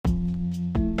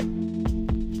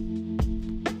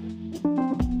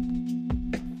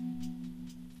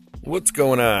What's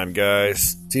going on,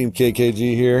 guys? Team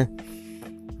KKG here.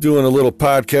 Doing a little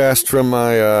podcast from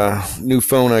my new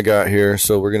phone I got here.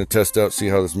 So we're going to test out, see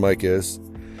how this mic is.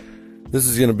 This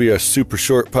is going to be a super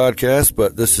short podcast,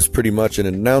 but this is pretty much an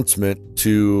announcement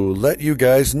to let you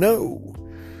guys know.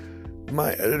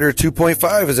 My editor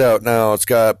 2.5 is out now. It's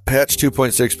got patch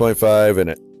 2.6.5 in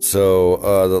it.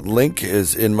 So the link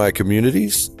is in my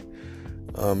communities.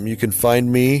 You can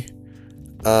find me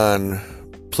on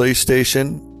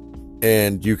PlayStation,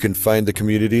 and you can find the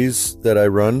communities that I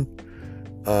run.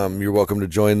 You're welcome to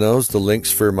join those. The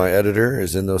links for my editor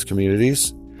is in those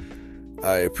communities.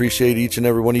 I appreciate each and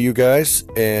every one of you guys.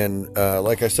 And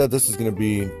like I said, this is going to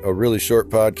be a really short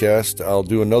podcast. I'll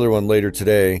do another one later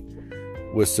today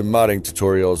with some modding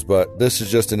tutorials, but this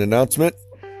is just an announcement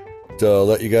to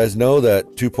let you guys know that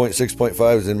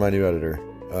 2.6.5 is in my new editor.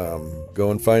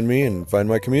 Go and find me and find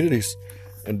my communities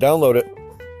and download it.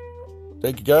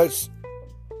 Thank you, guys.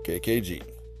 KKG.